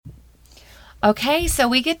Okay, so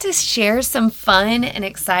we get to share some fun and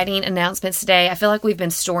exciting announcements today. I feel like we've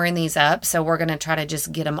been storing these up, so we're going to try to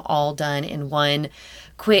just get them all done in one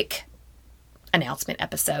quick announcement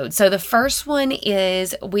episode. So the first one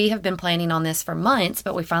is we have been planning on this for months,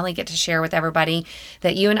 but we finally get to share with everybody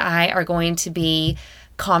that you and I are going to be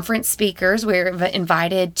conference speakers. We're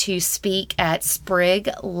invited to speak at Sprig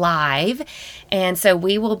Live. And so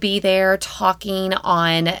we will be there talking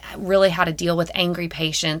on really how to deal with angry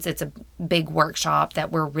patients. It's a big workshop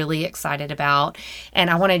that we're really excited about.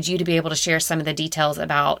 And I wanted you to be able to share some of the details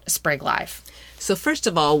about Sprig Live. So first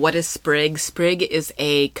of all, what is Sprig? Sprig is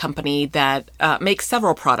a company that makes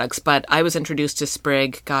several products, but I was introduced to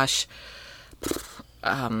Sprig,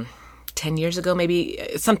 10 years ago, maybe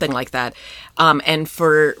something like that. And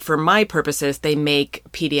for my purposes, they make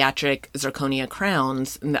pediatric zirconia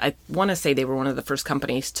crowns. And I want to say they were one of the first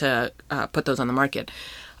companies to put those on the market.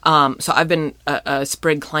 So I've been a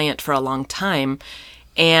Sprig client for a long time.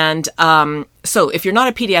 And so if you're not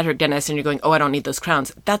a pediatric dentist and you're going, oh, I don't need those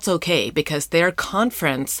crowns, that's okay, because their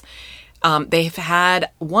conference, they've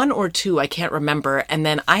had one or two, I can't remember. And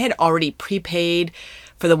then I had already prepaid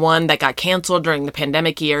for the one that got canceled during the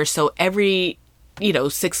pandemic year. So every,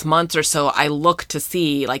 6 months or so, I look to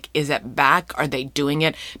see, is it back? Are they doing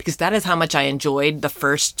it? Because that is how much I enjoyed the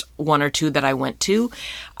first one or two that I went to.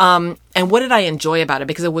 And what did I enjoy about it?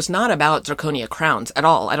 Because it was not about zirconia crowns at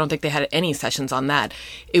all. I don't think they had any sessions on that.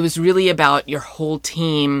 It was really about your whole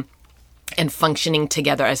team and functioning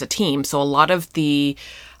together as a team. So a lot of the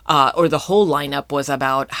the whole lineup was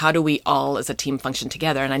about how do we all as a team function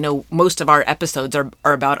together. And I know most of our episodes are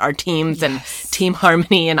about our teams and team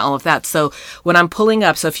harmony and all of that. So when I'm pulling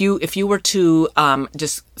up, so if you were to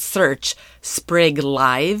just search Sprig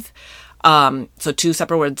Live, so two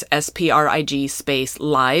separate words, SPRIG space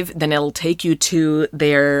live, then it'll take you to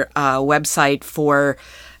their website for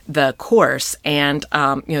the course. And,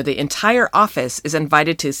 the entire office is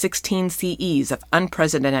invited to 16 CEs of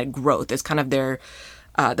unprecedented growth. It's kind of their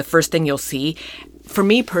the first thing you'll see. For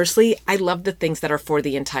me personally, I love the things that are for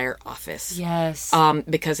the entire office. Yes.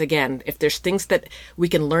 Because again, if there's things that we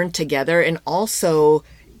can learn together, and also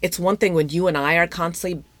it's one thing when you and I are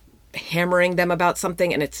constantly hammering them about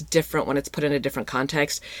something, and it's different when it's put in a different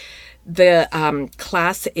context. The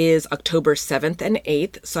class is October 7th and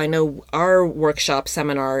 8th. So I know our workshop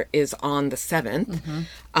seminar is on the 7th.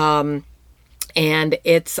 Mm-hmm. And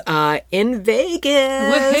it's in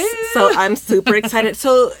Vegas. Woo-hoo! So I'm super excited.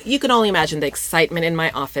 So you can only imagine the excitement in my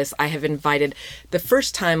office. I have invited, the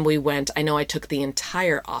first time we went, I know I took the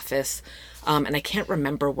entire office, and I can't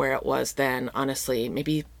remember where it was then, honestly,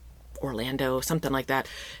 maybe Orlando, something like that.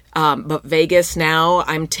 But Vegas now,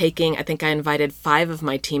 I think I invited 5 of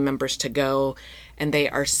my team members to go, and they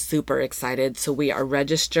are super excited. So we are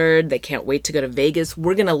registered. They can't wait to go to Vegas.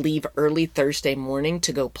 We're going to leave early Thursday morning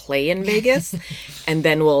to go play in Vegas, and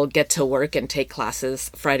then we'll get to work and take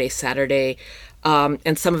classes Friday, Saturday.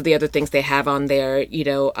 And some of the other things they have on there,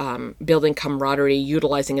 building camaraderie,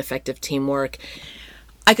 utilizing effective teamwork.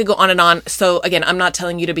 I could go on and on. So again, I'm not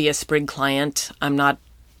telling you to be a Sprig client. I'm not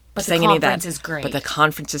saying any of that. The conference is great. But the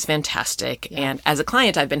conference is fantastic. Yeah. And as a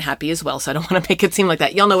client, I've been happy as well. So I don't want to make it seem like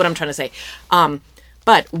that. Y'all know what I'm trying to say.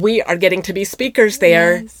 But we are getting to be speakers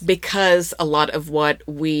there because a lot of what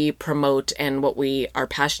we promote and what we are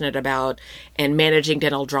passionate about and managing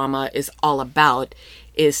dental drama is all about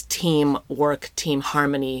is teamwork, team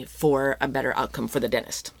harmony for a better outcome for the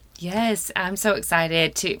dentist. Yes, I'm so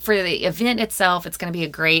excited for the event itself. It's going to be a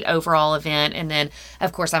great overall event. And then,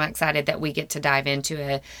 of course, I'm excited that we get to dive into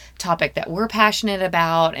a topic that we're passionate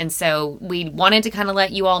about. And so we wanted to kind of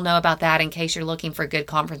let you all know about that in case you're looking for good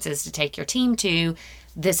conferences to take your team to.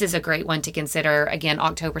 This is a great one to consider. Again,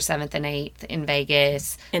 October 7th and 8th in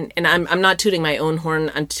Vegas. And I'm not tooting my own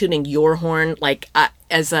horn. I'm tooting your horn.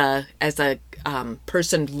 As a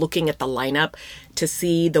person looking at the lineup to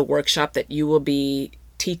see the workshop that you will be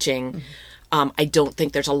teaching. Mm-hmm. I don't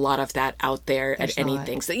think there's a lot of that out there at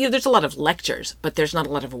anything. So, there's a lot of lectures, but there's not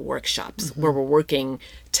a lot of workshops where we're working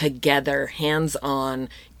together, hands-on,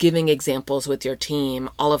 giving examples with your team,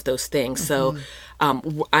 all of those things. So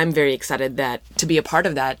I'm very excited to be a part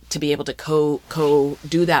of that, to be able to co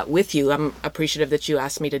do that with you. I'm appreciative that you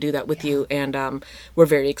asked me to do that with you. And we're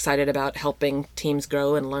very excited about helping teams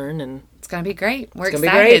grow and learn. And it's going to be great. We're gonna be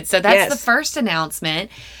excited. great. So that's Yes. the first announcement.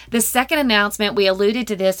 The second announcement, we alluded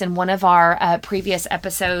to this in one of our previous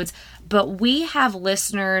episodes, but we have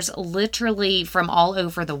listeners literally from all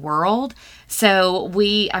over the world. So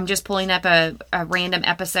I'm just pulling up a random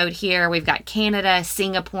episode here. We've got Canada,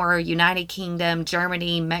 Singapore, United Kingdom,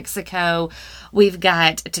 Germany, Mexico. We've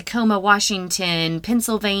got Tacoma, Washington,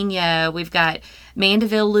 Pennsylvania. We've got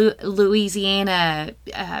Mandeville, Louisiana,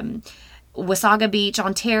 Wasaga Beach,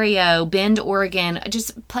 Ontario, Bend, Oregon,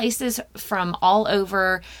 just places from all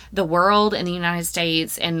over the world in the United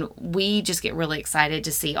States. And we just get really excited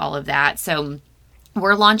to see all of that. So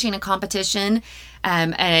we're launching a competition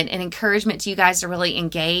and an encouragement to you guys to really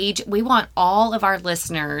engage. We want all of our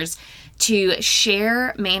listeners to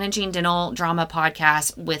share Managing Dental Drama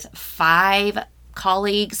podcast with 5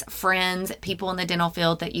 colleagues, friends, people in the dental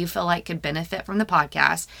field that you feel like could benefit from the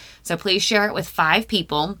podcast. So please share it with 5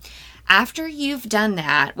 people. After you've done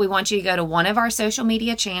that, we want you to go to one of our social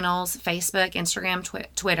media channels, Facebook, Instagram,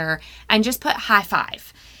 Twitter, and just put high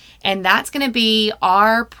 5. And that's going to be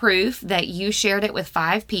our proof that you shared it with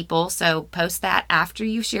 5 people. So post that after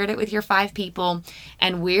you've shared it with your 5 people.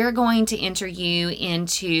 And we're going to enter you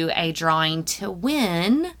into a drawing to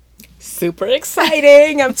win. Super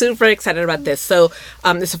exciting. I'm super excited about this. So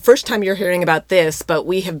this is the first time you're hearing about this, but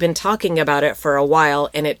we have been talking about it for a while,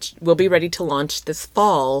 and it will be ready to launch this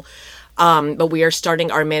fall. But we are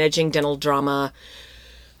starting our Managing Dental Drama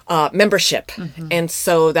membership. Mm-hmm. And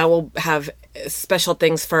so that will have special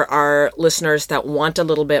things for our listeners that want a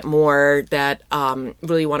little bit more, that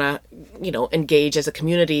really want to, engage as a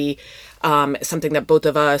community, something that both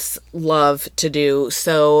of us love to do.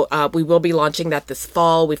 So we will be launching that this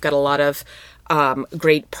fall. We've got a lot of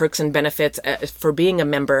great perks and benefits for being a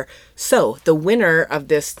member. So the winner of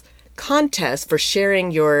this contest for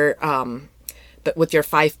sharing your with your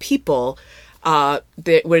 5 people, that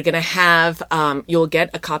we're going to have, you'll get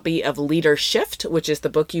a copy of Leader Shift, which is the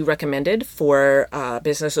book you recommended for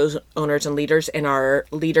business owners and leaders in our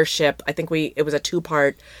leadership. I think it was a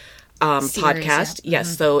 2-part podcast. Yeah. Yes.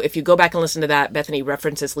 Mm-hmm. So if you go back and listen to that, Bethany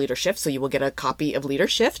references Leader Shift. So you will get a copy of Leader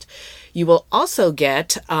Shift. You will also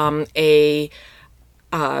get a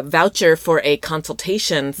voucher for a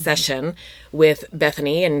consultation session with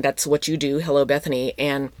Bethany, and that's what you do. Hello, Bethany.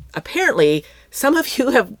 And apparently some of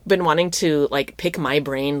you have been wanting to pick my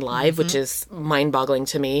brain live, which is mind-boggling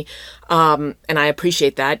to me. And I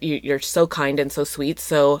appreciate that. You're so kind and so sweet.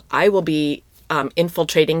 So I will be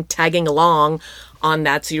infiltrating, tagging along on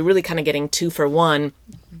that. So you're really kind of getting 2 for 1.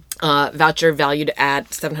 Voucher valued at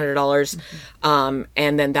 $700.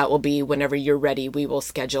 And then that will be whenever you're ready, we will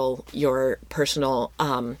schedule your personal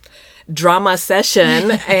drama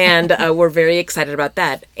session. And we're very excited about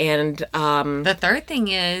that. And the third thing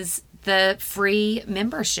is the free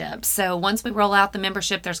membership. So once we roll out the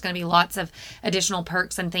membership, there's going to be lots of additional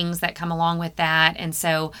perks and things that come along with that. And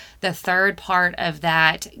so the third part of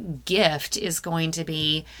that gift is going to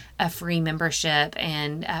be a free membership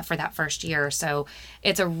and for that first year. So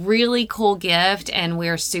it's a really cool gift, and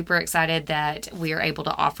we're super excited that we are able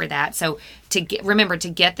to offer that. So remember to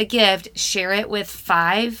get the gift, share it with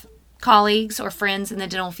 5 colleagues or friends in the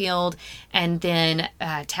dental field, and then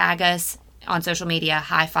tag us on social media,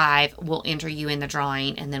 high 5, we'll enter you in the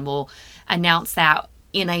drawing, and then we'll announce that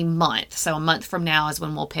in a month. So a month from now is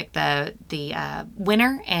when we'll pick the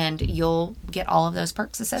winner, and you'll get all of those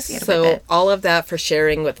perks associated with it. So all of that for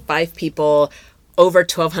sharing with 5 people, over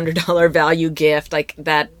 $1,200 value gift,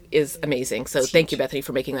 that is amazing. So thank you, Bethany,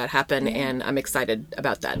 for making that happen. And I'm excited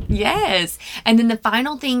about that. Yes. And then the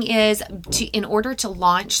final thing is in order to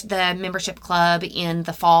launch the membership club in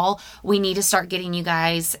the fall, we need to start getting you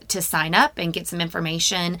guys to sign up and get some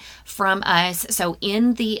information from us. So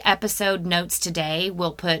in the episode notes today,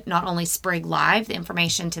 we'll put not only Sprig Live, the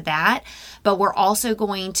information to that, but we're also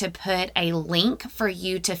going to put a link for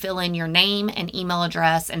you to fill in your name and email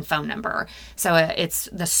address and phone number. So it's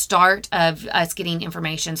the start of us getting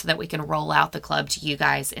information so that we can roll out the club to you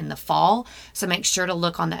guys in the fall. So make sure to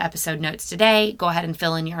look on the episode notes today. Go ahead and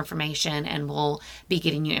fill in your information, and we'll be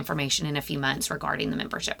getting you information in a few months regarding the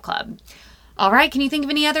membership club. All right. Can you think of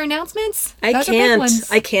any other announcements? I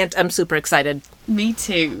can't. I'm super excited. Me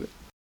too.